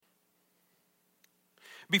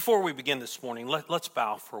Before we begin this morning, let's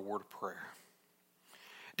bow for a word of prayer.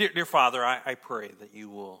 Dear Father, I pray that you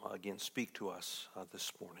will again speak to us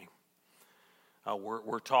this morning.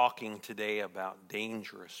 We're talking today about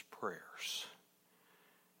dangerous prayers.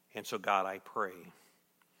 And so God, I pray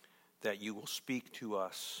that you will speak to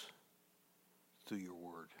us through your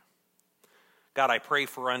word. God, I pray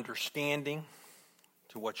for understanding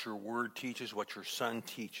to what your word teaches, what your son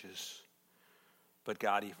teaches. But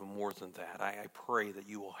God, even more than that, I pray that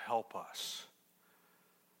you will help us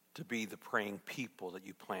to be the praying people that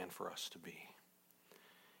you plan for us to be.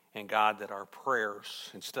 And God, that our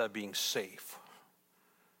prayers, instead of being safe,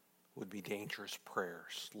 would be dangerous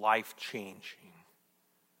prayers, life-changing,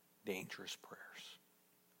 dangerous prayers.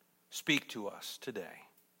 Speak to us today.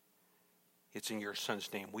 It's in your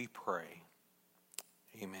son's name we pray.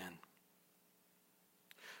 Amen.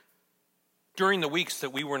 During the weeks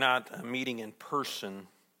that we were not meeting in person,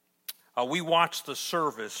 we watched the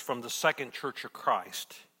service from the Second Church of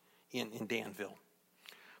Christ in Danville.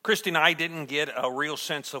 Christy and I didn't get a real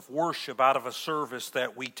sense of worship out of a service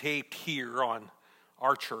that we taped here on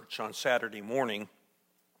our church on Saturday morning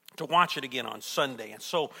to watch it again on Sunday. And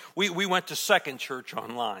so we went to Second Church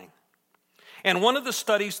online. And one of the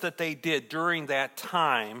studies that they did during that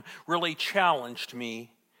time really challenged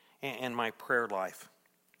me and my prayer life.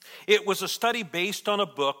 It was a study based on a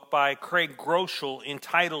book by Craig Groeschel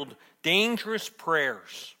entitled Dangerous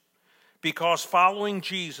Prayers, because following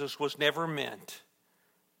Jesus was never meant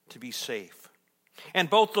to be safe. And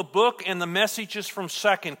both the book and the messages from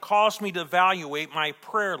Second caused me to evaluate my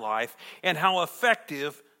prayer life and how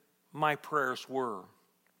effective my prayers were.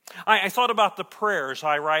 I thought about the prayers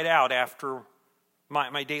I write out after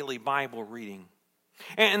my daily Bible reading,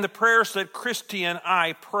 and the prayers that Christy and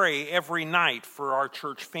I pray every night for our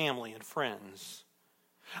church family and friends.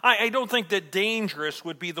 I don't think that dangerous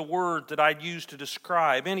would be the word that I'd use to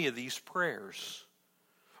describe any of these prayers.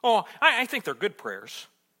 Oh, I think they're good prayers.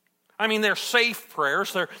 I mean, they're safe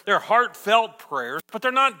prayers, they're heartfelt prayers, but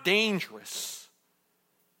they're not dangerous.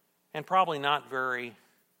 And probably not very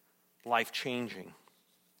life-changing.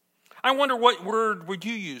 I wonder, what word would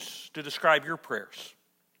you use to describe your prayers?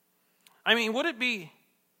 I mean, would it be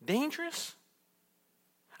dangerous?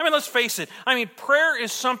 I mean, let's face it. I mean, prayer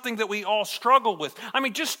is something that we all struggle with. I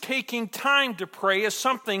mean, just taking time to pray is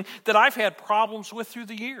something that I've had problems with through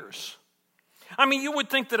the years. I mean, you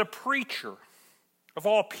would think that a preacher, of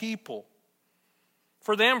all people,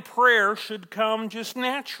 for them prayer should come just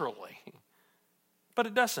naturally. But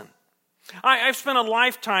it doesn't. I've spent a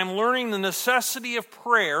lifetime learning the necessity of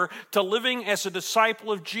prayer to living as a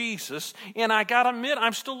disciple of Jesus, and I got to admit,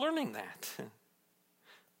 I'm still learning that.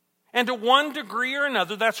 And to one degree or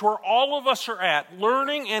another, that's where all of us are at,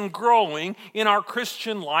 learning and growing in our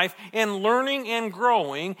Christian life and learning and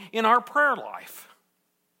growing in our prayer life.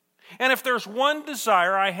 And if there's one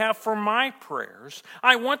desire I have for my prayers,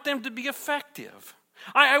 I want them to be effective.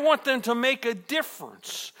 I want them to make a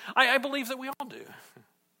difference. I believe that we all do.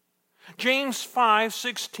 James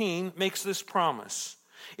 5:16 makes this promise.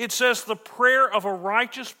 It says, the prayer of a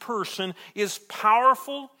righteous person is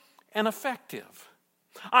powerful and effective.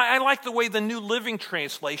 I like the way the New Living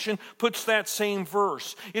Translation puts that same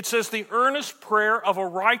verse. It says, the earnest prayer of a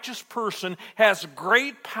righteous person has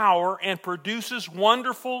great power and produces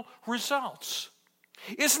wonderful results.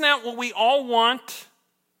 Isn't that what we all want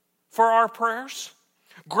for our prayers?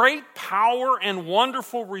 Great power and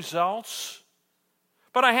wonderful results.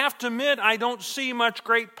 But I have to admit, I don't see much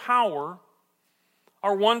great power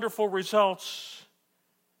or wonderful results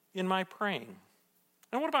in my praying.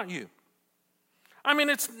 And what about you? I mean,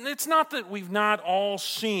 it's not that we've not all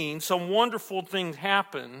seen some wonderful things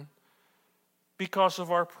happen because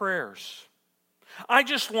of our prayers. I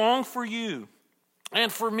just long for you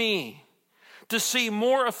and for me to see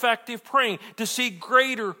more effective praying, to see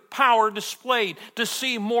greater power displayed, to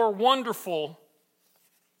see more wonderful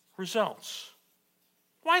results.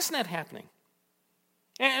 Why isn't that happening?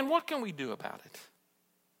 And what can we do about it?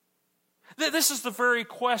 This is the very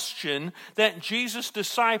question that Jesus'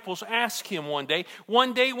 disciples asked him one day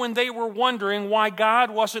when they were wondering why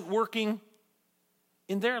God wasn't working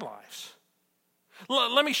in their lives.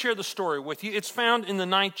 Let me share the story with you. It's found in the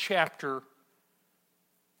 9th chapter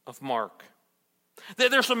of Mark.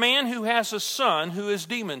 There's a man who has a son who is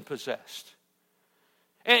demon-possessed.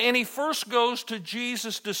 And he first goes to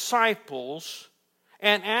Jesus' disciples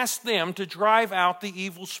and asked them to drive out the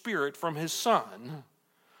evil spirit from his son.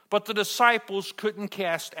 But the disciples couldn't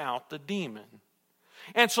cast out the demon.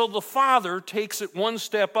 And so the father takes it one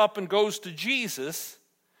step up and goes to Jesus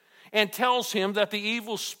and tells him that the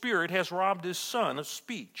evil spirit has robbed his son of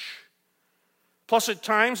speech. Plus, at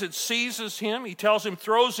times it seizes him. He tells him,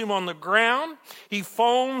 throws him on the ground. He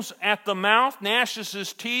foams at the mouth, gnashes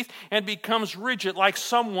his teeth, and becomes rigid like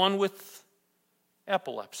someone with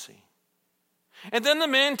epilepsy. And then the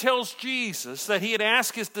man tells Jesus that he had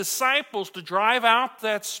asked his disciples to drive out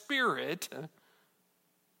that spirit,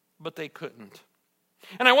 but they couldn't.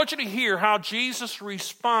 And I want you to hear how Jesus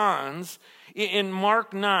responds in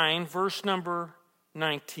Mark 9, verse number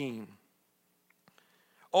 19.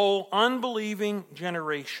 O unbelieving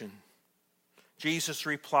generation, Jesus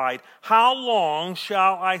replied, how long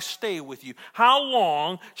shall I stay with you? How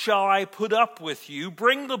long shall I put up with you?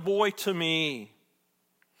 Bring the boy to me.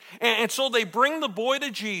 And so they bring the boy to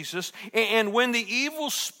Jesus, and when the evil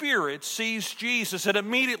spirit sees Jesus, it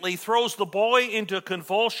immediately throws the boy into a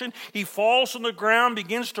convulsion. He falls on the ground,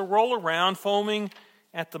 begins to roll around, foaming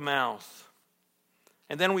at the mouth.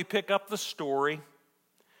 And then we pick up the story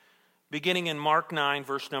beginning in Mark 9,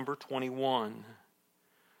 verse number 21.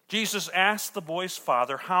 Jesus asked the boy's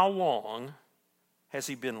father, how long has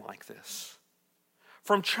he been like this?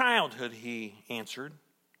 From childhood, he answered.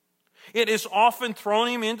 It has often thrown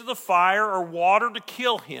him into the fire or water to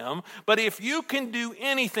kill him, but if you can do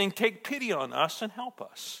anything, take pity on us and help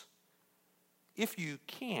us. If you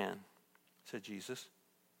can, said Jesus,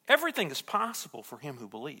 everything is possible for him who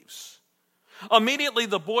believes. Immediately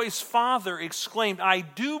the boy's father exclaimed, I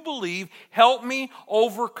do believe, help me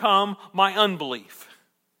overcome my unbelief.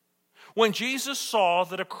 When Jesus saw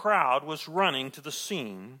that a crowd was running to the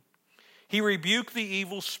scene, he rebuked the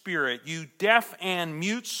evil spirit. You deaf and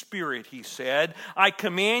mute spirit, he said, I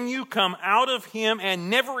command you, come out of him and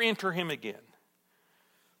never enter him again.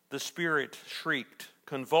 The spirit shrieked,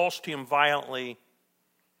 convulsed him violently,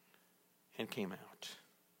 and came out.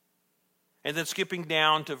 And then skipping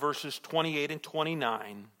down to verses 28 and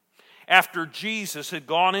 29, after Jesus had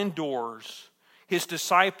gone indoors, his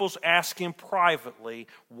disciples asked him privately,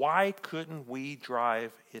 why couldn't we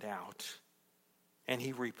drive it out? And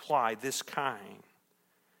he replied, this kind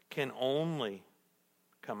can only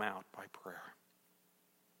come out by prayer.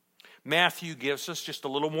 Matthew gives us just a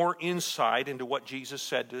little more insight into what Jesus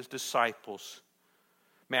said to his disciples.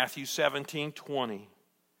 Matthew 17:20.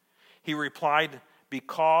 He replied,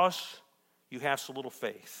 because you have so little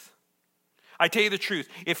faith. I tell you the truth,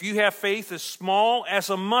 if you have faith as small as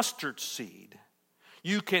a mustard seed,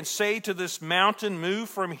 you can say to this mountain, move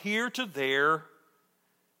from here to there,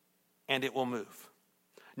 and it will move.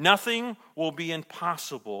 Nothing will be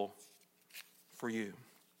impossible for you.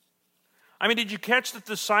 I mean, did you catch that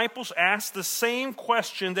the disciples asked the same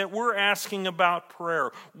question that we're asking about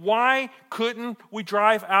prayer? Why couldn't we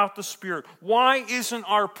drive out the spirit? Why isn't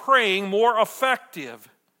our praying more effective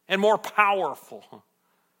and more powerful?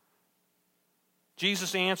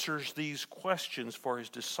 Jesus answers these questions for his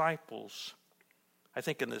disciples, I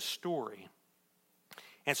think, in this story.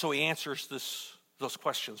 And so he answers those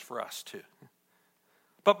questions for us too.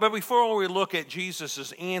 But before we look at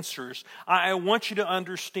Jesus' answers, I want you to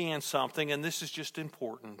understand something, and this is just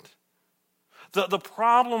important. The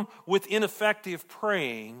problem with ineffective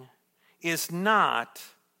praying is not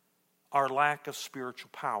our lack of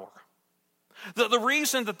spiritual power. The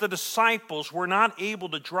reason that the disciples were not able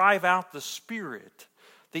to drive out the spirit,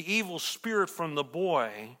 the evil spirit from the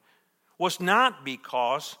boy, was not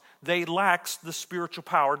because they lacked the spiritual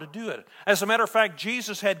power to do it. As a matter of fact,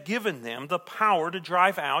 Jesus had given them the power to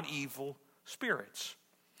drive out evil spirits.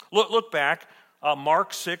 Look back,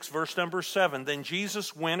 Mark 6, verse number 7. Then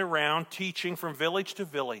Jesus went around teaching from village to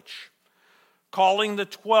village. Calling the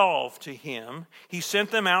 12 to him, he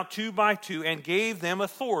sent them out 2 by 2 and gave them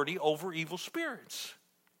authority over evil spirits.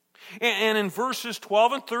 And in verses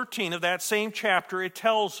 12 and 13 of that same chapter, it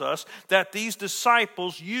tells us that these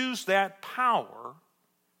disciples used that power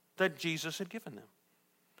that Jesus had given them.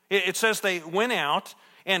 It says they went out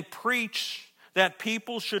and preached that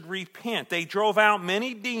people should repent. They drove out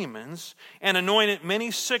many demons and anointed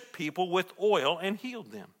many sick people with oil and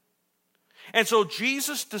healed them. And so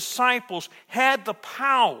Jesus' disciples had the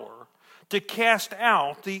power to cast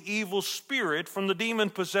out the evil spirit from the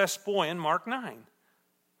demon-possessed boy in Mark 9.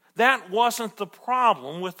 That wasn't the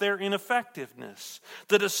problem with their ineffectiveness.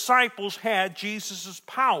 The disciples had Jesus'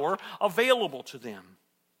 power available to them.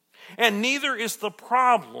 And neither is the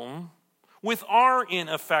problem with our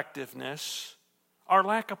ineffectiveness, our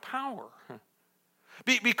lack of power.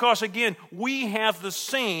 Because again, we have the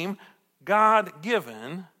same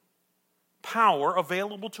God-given power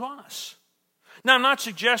available to us. Now, I'm not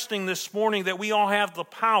suggesting this morning that we all have the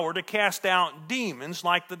power to cast out demons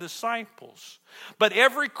like the disciples. But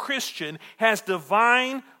every Christian has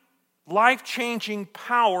divine, life-changing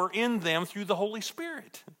power in them through the Holy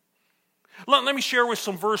Spirit. Let me share with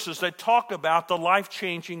some verses that talk about the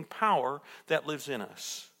life-changing power that lives in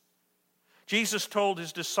us. Jesus told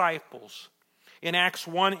his disciples in Acts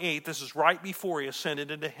 1:8, this is right before he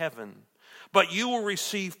ascended into heaven, "But you will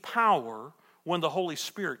receive power when the Holy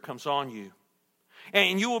Spirit comes on you.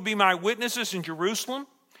 And you will be my witnesses in Jerusalem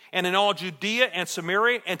and in all Judea and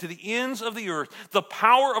Samaria and to the ends of the earth." The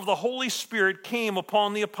power of the Holy Spirit came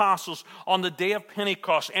upon the apostles on the day of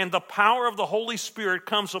Pentecost, and the power of the Holy Spirit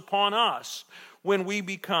comes upon us when we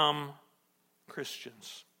become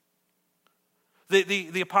Christians.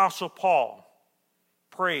 The Apostle Paul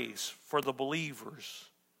prays for the believers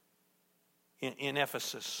in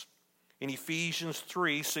Ephesus. In Ephesians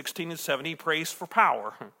 3:16 and 17, he prays for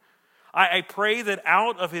power. I pray that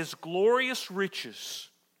out of his glorious riches,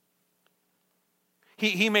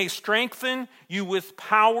 he may strengthen you with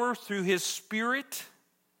power through his Spirit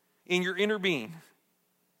in your inner being,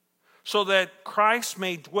 so that Christ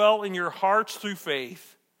may dwell in your hearts through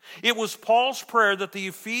faith. It was Paul's prayer that the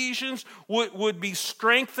Ephesians would be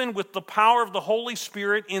strengthened with the power of the Holy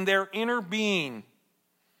Spirit in their inner being.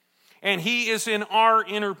 And he is in our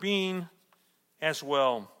inner being as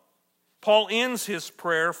well. Paul ends his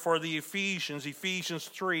prayer for the Ephesians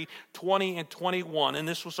 3:20 and 21, and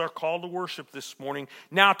this was our call to worship this morning.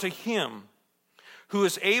 "Now to him who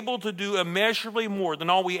is able to do immeasurably more than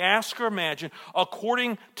all we ask or imagine,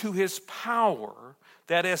 according to his power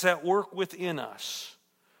that is at work within us.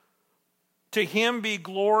 To him be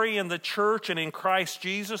glory in the church and in Christ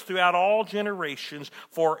Jesus throughout all generations,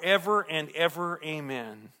 forever and ever.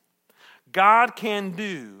 Amen." God can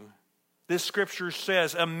do, this scripture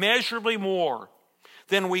says, immeasurably more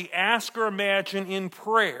than we ask or imagine in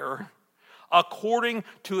prayer, according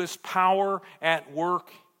to his power at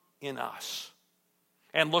work in us.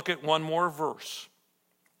 And look at one more verse.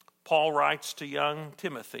 Paul writes to young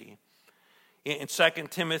Timothy in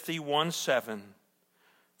 2 Timothy 1:7,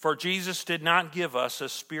 "For Jesus did not give us a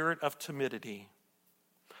spirit of timidity,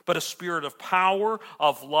 but a spirit of power,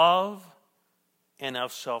 of love, and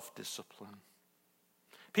of self-discipline."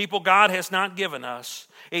 People, God has not given us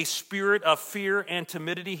a spirit of fear and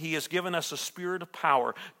timidity. He has given us a spirit of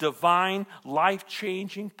power, divine,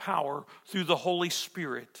 life-changing power through the Holy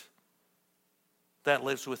Spirit that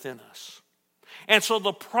lives within us. And so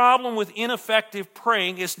the problem with ineffective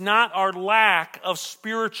praying is not our lack of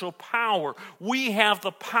spiritual power. We have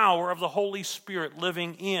the power of the Holy Spirit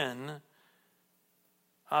living in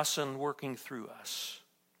us and working through us.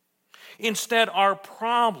 Instead, our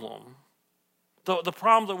problem, the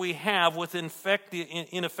problem that we have with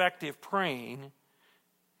ineffective praying,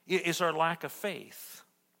 is our lack of faith.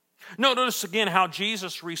 Notice again how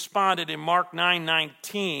Jesus responded in Mark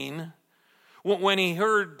 9:19 when he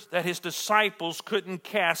heard that his disciples couldn't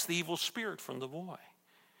cast the evil spirit from the boy.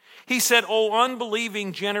 He said, "O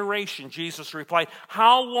unbelieving generation," Jesus replied,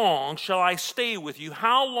 "how long shall I stay with you?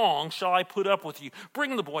 How long shall I put up with you?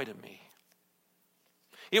 Bring the boy to me."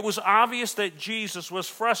 It was obvious that Jesus was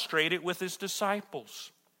frustrated with his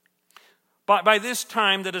disciples. By this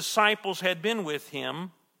time, the disciples had been with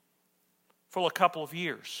him for a couple of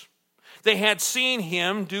years. They had seen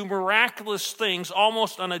him do miraculous things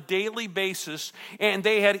almost on a daily basis, and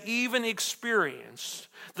they had even experienced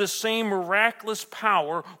the same miraculous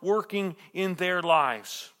power working in their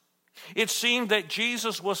lives. It seemed that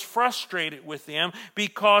Jesus was frustrated with them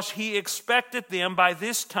because he expected them by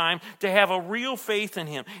this time to have a real faith in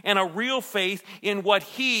him and a real faith in what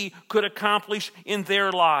he could accomplish in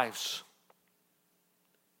their lives.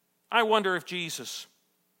 I wonder if Jesus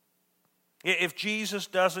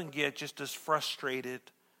doesn't get just as frustrated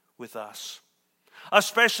with us,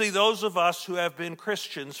 especially those of us who have been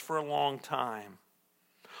Christians for a long time.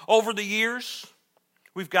 Over the years,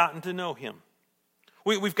 we've gotten to know him.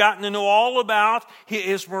 We've gotten to know all about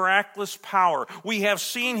his miraculous power. We have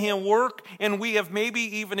seen him work, and we have maybe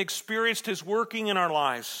even experienced his working in our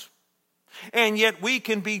lives. And yet we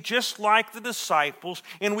can be just like the disciples,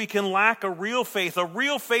 and we can lack a real faith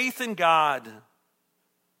in God,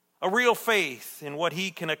 a real faith in what he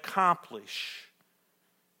can accomplish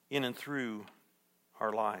in and through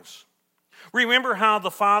our lives. Remember how the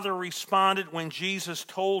father responded when Jesus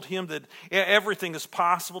told him that everything is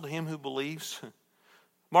possible to him who believes?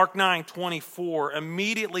 Mark 9:24,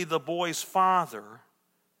 immediately the boy's father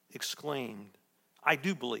exclaimed, "I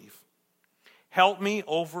do believe. Help me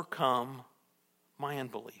overcome my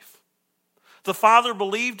unbelief." The father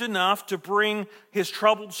believed enough to bring his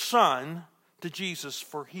troubled son to Jesus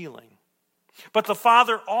for healing. But the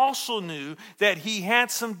father also knew that he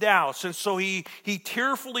had some doubts, and so he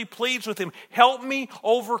tearfully pleads with him, "Help me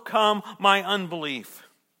overcome my unbelief."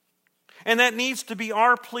 And that needs to be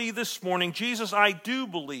our plea this morning. Jesus, I do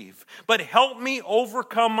believe, but help me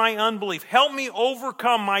overcome my unbelief. Help me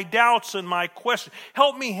overcome my doubts and my questions.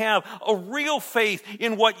 Help me have a real faith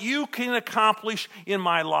in what you can accomplish in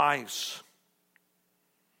my lives.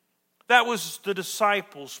 That was the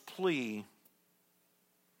disciples' plea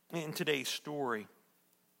in today's story.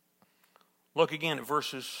 Look again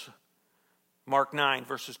at Mark 9,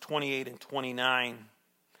 verses 28 and 29.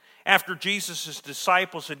 After Jesus'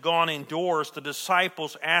 disciples had gone indoors, the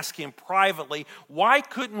disciples asked him privately, why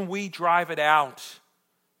couldn't we drive it out?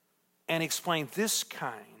 And explained, this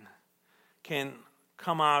kind can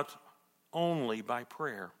come out only by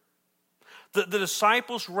prayer. The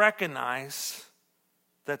disciples recognized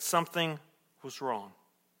that something was wrong.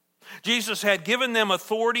 Jesus had given them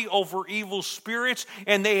authority over evil spirits,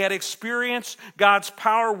 and they had experienced God's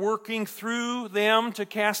power working through them to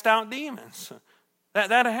cast out demons.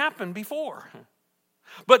 That had happened before.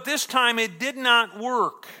 But this time it did not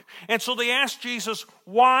work. And so they asked Jesus,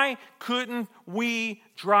 why couldn't we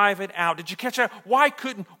drive it out? Did you catch that? Why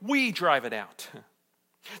couldn't we drive it out?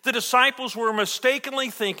 The disciples were mistakenly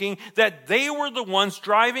thinking that they were the ones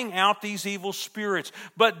driving out these evil spirits,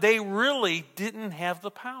 but they really didn't have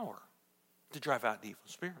the power to drive out the evil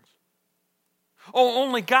spirits. Oh,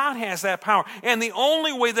 only God has that power. And the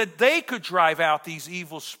only way that they could drive out these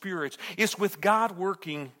evil spirits is with God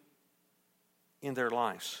working in their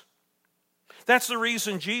lives. That's the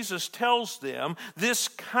reason Jesus tells them this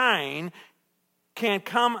kind can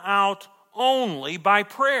come out only by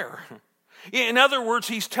prayer. In other words,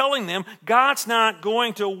 he's telling them God's not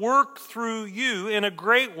going to work through you in a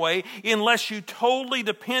great way unless you totally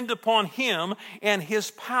depend upon him and his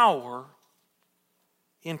power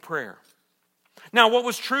in prayer. Now, what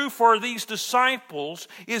was true for these disciples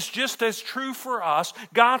is just as true for us.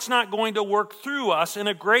 God's not going to work through us in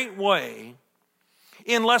a great way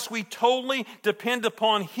unless we totally depend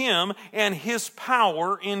upon him and his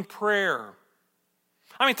power in prayer.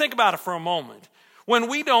 I mean, think about it for a moment. When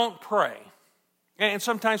we don't pray, and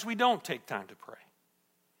sometimes we don't take time to pray,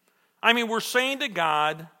 I mean, we're saying to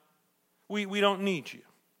God, we don't need you.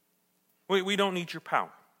 We don't need your power.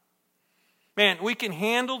 Man, we can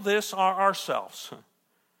handle this ourselves.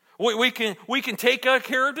 We can take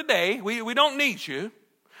care of today. We don't need you.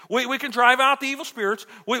 We can drive out the evil spirits.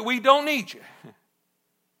 We don't need you.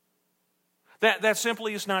 That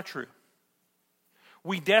simply is not true.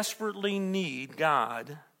 We desperately need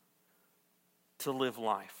God to live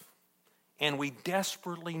life. And we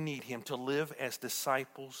desperately need him to live as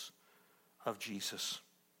disciples of Jesus.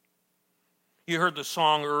 You heard the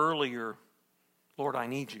song earlier, Lord, I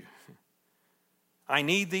need you. I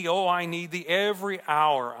need thee, oh, I need thee, every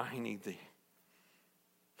hour I need thee.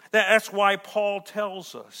 That's why Paul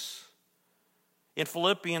tells us in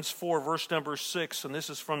Philippians 4, verse number 6, and this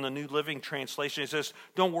is from the New Living Translation, it says,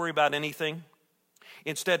 don't worry about anything.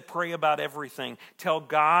 Instead, pray about everything. Tell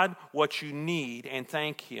God what you need and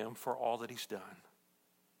thank him for all that he's done.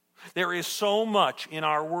 There is so much in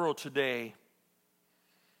our world today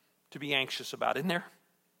to be anxious about, isn't there?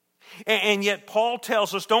 And yet Paul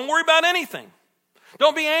tells us, don't worry about anything.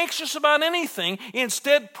 Don't be anxious about anything.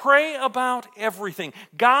 Instead, pray about everything.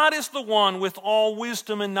 God is the one with all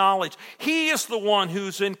wisdom and knowledge. He is the one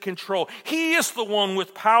who's in control. He is the one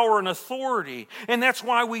with power and authority. And that's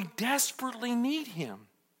why we desperately need him.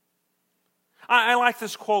 I like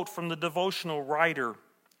this quote from the devotional writer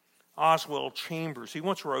Oswald Chambers. He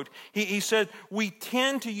once wrote, he said, we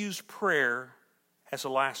tend to use prayer as a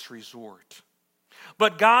last resort.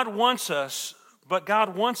 But God wants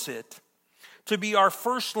it to be our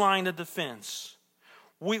first line of defense.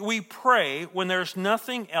 We pray when there's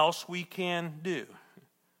nothing else we can do.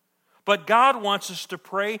 But God wants us to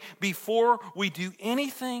pray before we do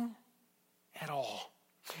anything at all.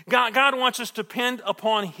 God wants us to depend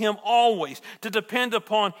upon him always, to depend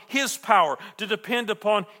upon his power, to depend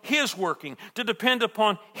upon his working, to depend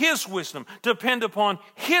upon his wisdom, to depend upon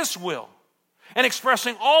his will, and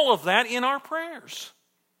expressing all of that in our prayers.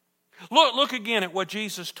 Look again at what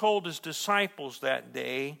Jesus told his disciples that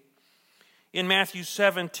day in Matthew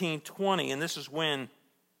 17:20, and this is when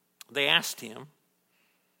they asked him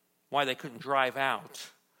why they couldn't drive out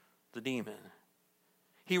the demon.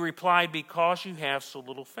 He replied, because you have so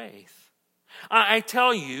little faith. I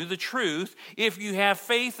tell you the truth, if you have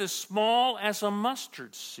faith as small as a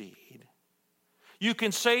mustard seed, you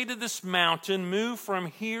can say to this mountain, move from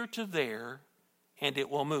here to there, and it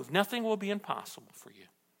will move. Nothing will be impossible for you.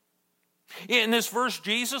 In this verse,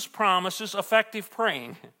 Jesus promises effective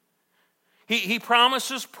praying. He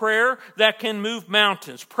promises prayer that can move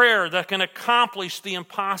mountains, prayer that can accomplish the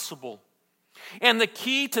impossible. And the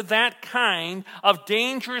key to that kind of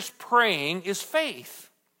dangerous praying is faith.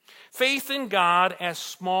 Faith in God as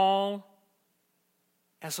small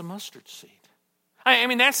as a mustard seed. I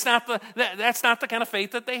mean, that's not the kind of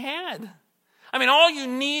faith that they had. I mean, all you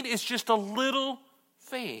need is just a little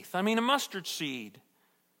faith. I mean, a mustard seed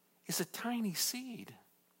is a tiny seed.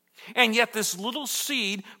 And yet this little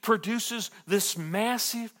seed produces this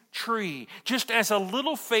massive tree, just as a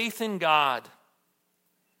little faith in God.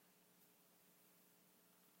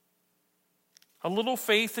 A little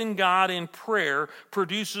faith in God in prayer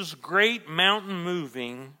produces great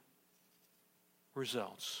mountain-moving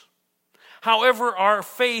results. However, our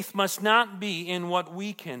faith must not be in what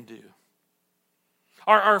we can do.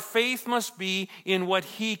 Our faith must be in what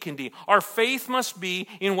He can do. Our faith must be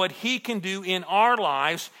in what He can do in our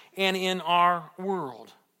lives and in our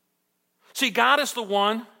world. See, God is the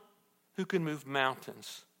one who can move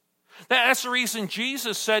mountains. That's the reason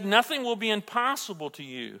Jesus said, nothing will be impossible to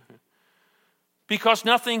you, because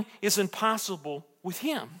nothing is impossible with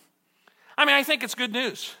Him. I mean, I think it's good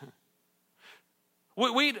news.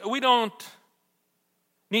 We don't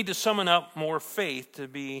need to summon up more faith to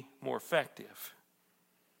be more effective.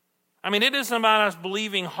 I mean, it isn't about us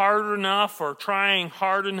believing hard enough or trying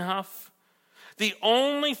hard enough. The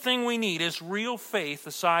only thing we need is real faith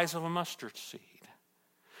the size of a mustard seed.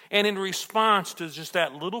 And in response to just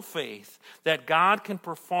that little faith, that God can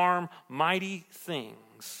perform mighty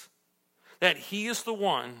things, that He is the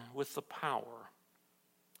one with the power,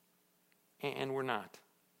 and we're not.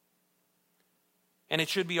 And it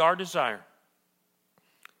should be our desire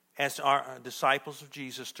as our disciples of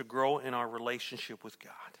Jesus to grow in our relationship with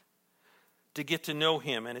God, to get to know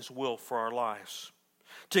Him and His will for our lives,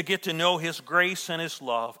 to get to know His grace and His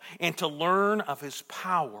love, and to learn of His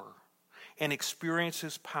power and experience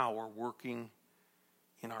His power working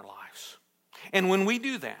in our lives. And when we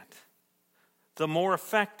do that, the more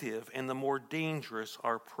effective and the more dangerous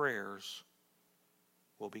our prayers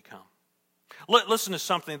will become. Listen to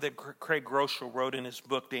something that Craig Groeschel wrote in his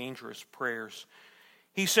book, Dangerous Prayers.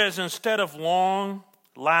 He says, instead of long,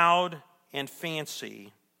 loud, and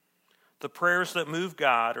fancy, the prayers that move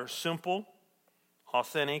God are simple,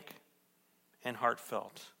 authentic, and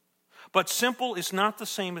heartfelt. But simple is not the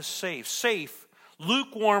same as safe. Safe,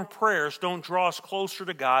 lukewarm prayers don't draw us closer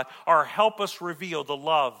to God or help us reveal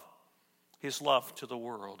His love to the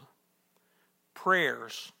world.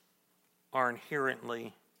 Prayers are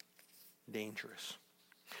inherently dangerous.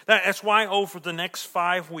 That's why over the next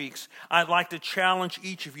 5 weeks, I'd like to challenge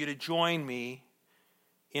each of you to join me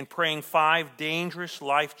in praying 5 dangerous,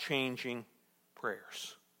 life-changing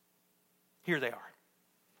prayers. Here they are.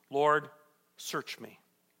 Lord, search me.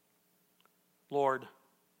 Lord,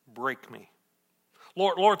 break me.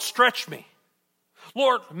 Lord, stretch me.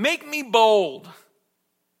 Lord, make me bold.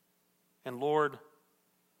 And Lord,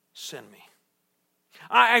 send me.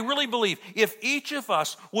 I really believe if each of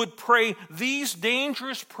us would pray these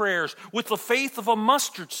dangerous prayers with the faith of a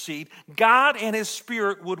mustard seed, God and His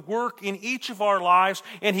Spirit would work in each of our lives,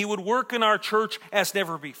 and He would work in our church as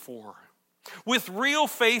never before. With real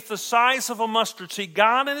faith the size of a mustard seed,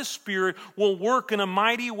 God and His Spirit will work in a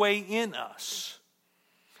mighty way in us,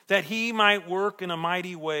 that He might work in a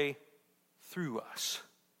mighty way through us,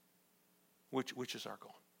 which is our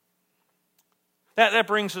goal. That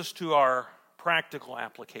brings us to our practical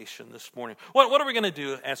application this morning. What are we going to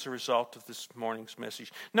do as a result of this morning's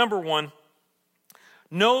message? Number 1,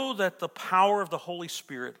 know that the power of the Holy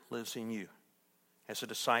Spirit lives in you as a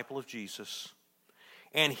disciple of Jesus,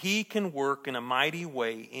 and He can work in a mighty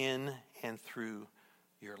way in and through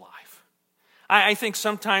your life. I think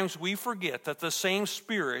sometimes we forget that the same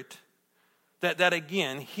Spirit that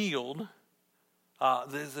again healed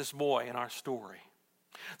this boy in our story,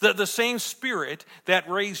 the same Spirit that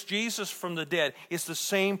raised Jesus from the dead is the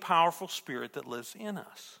same powerful Spirit that lives in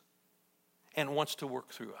us and wants to work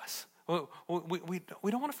through us.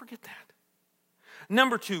 We don't want to forget that.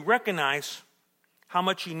 Number 2, recognize how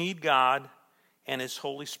much you need God and His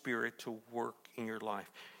Holy Spirit to work in your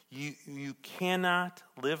life. You cannot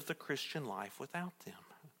live the Christian life without them.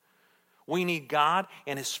 We need God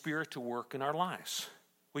and His Spirit to work in our lives.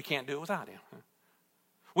 We can't do it without Him.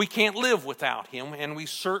 We can't live without Him, and we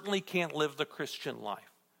certainly can't live the Christian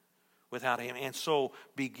life without Him. And so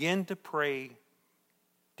begin to pray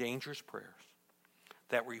dangerous prayers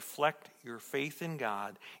that reflect your faith in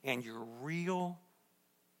God and your real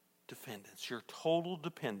dependence, your total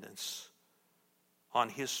dependence on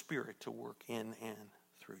His Spirit to work in and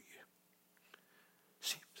through you.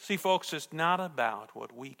 See, folks, it's not about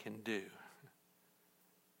what we can do.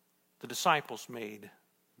 The disciples made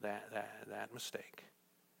that mistake.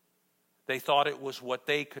 They thought it was what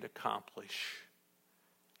they could accomplish.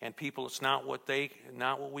 And people, it's not what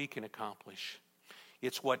we can accomplish.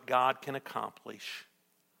 It's what God can accomplish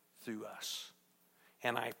through us.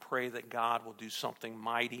 And I pray that God will do something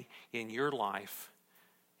mighty in your life.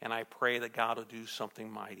 And I pray that God will do something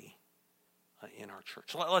mighty in our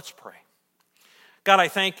church. Let's pray. God, I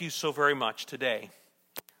thank you so very much today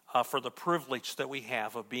for the privilege that we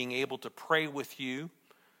have of being able to pray with you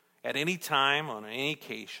at any time, on any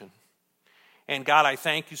occasion. And God, I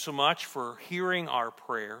thank you so much for hearing our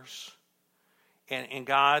prayers. And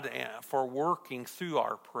God, for working through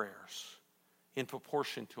our prayers in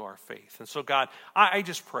proportion to our faith. And so God, I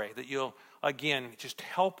just pray that you'll, again, just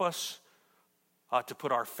help us to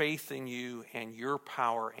put our faith in you and your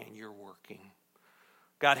power and your working.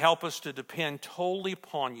 God, help us to depend totally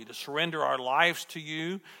upon you, to surrender our lives to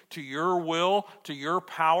you, to your will, to your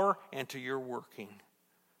power, and to your working.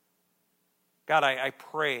 God, I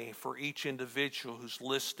pray for each individual who's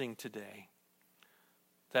listening today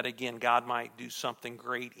that, again, God might do something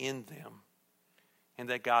great in them and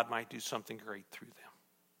that God might do something great through them.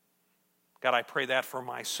 God, I pray that for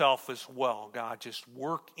myself as well. God, just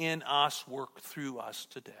work in us, work through us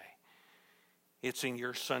today. It's in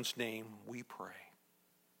your Son's name we pray.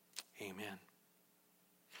 Amen.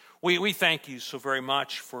 We thank you so very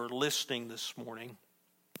much for listening this morning.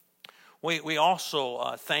 We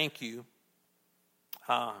also thank you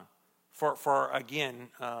for again,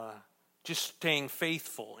 just staying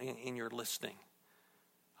faithful in your listening.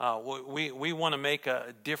 We want to make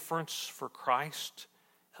a difference for Christ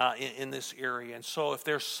in this area. And so if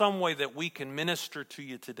there's some way that we can minister to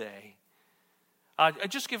you today,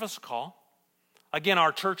 just give us a call. Again,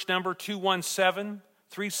 our church number,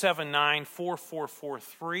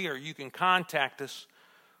 217-379-4443, or you can contact us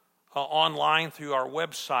online through our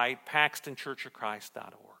website,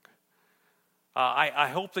 paxtonchurchofchrist.org. I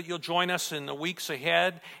hope that you'll join us in the weeks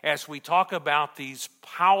ahead as we talk about these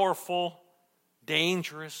powerful,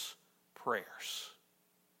 dangerous prayers.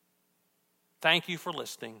 Thank you for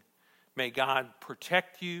listening. May God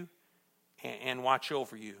protect you and watch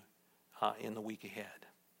over you in the week ahead.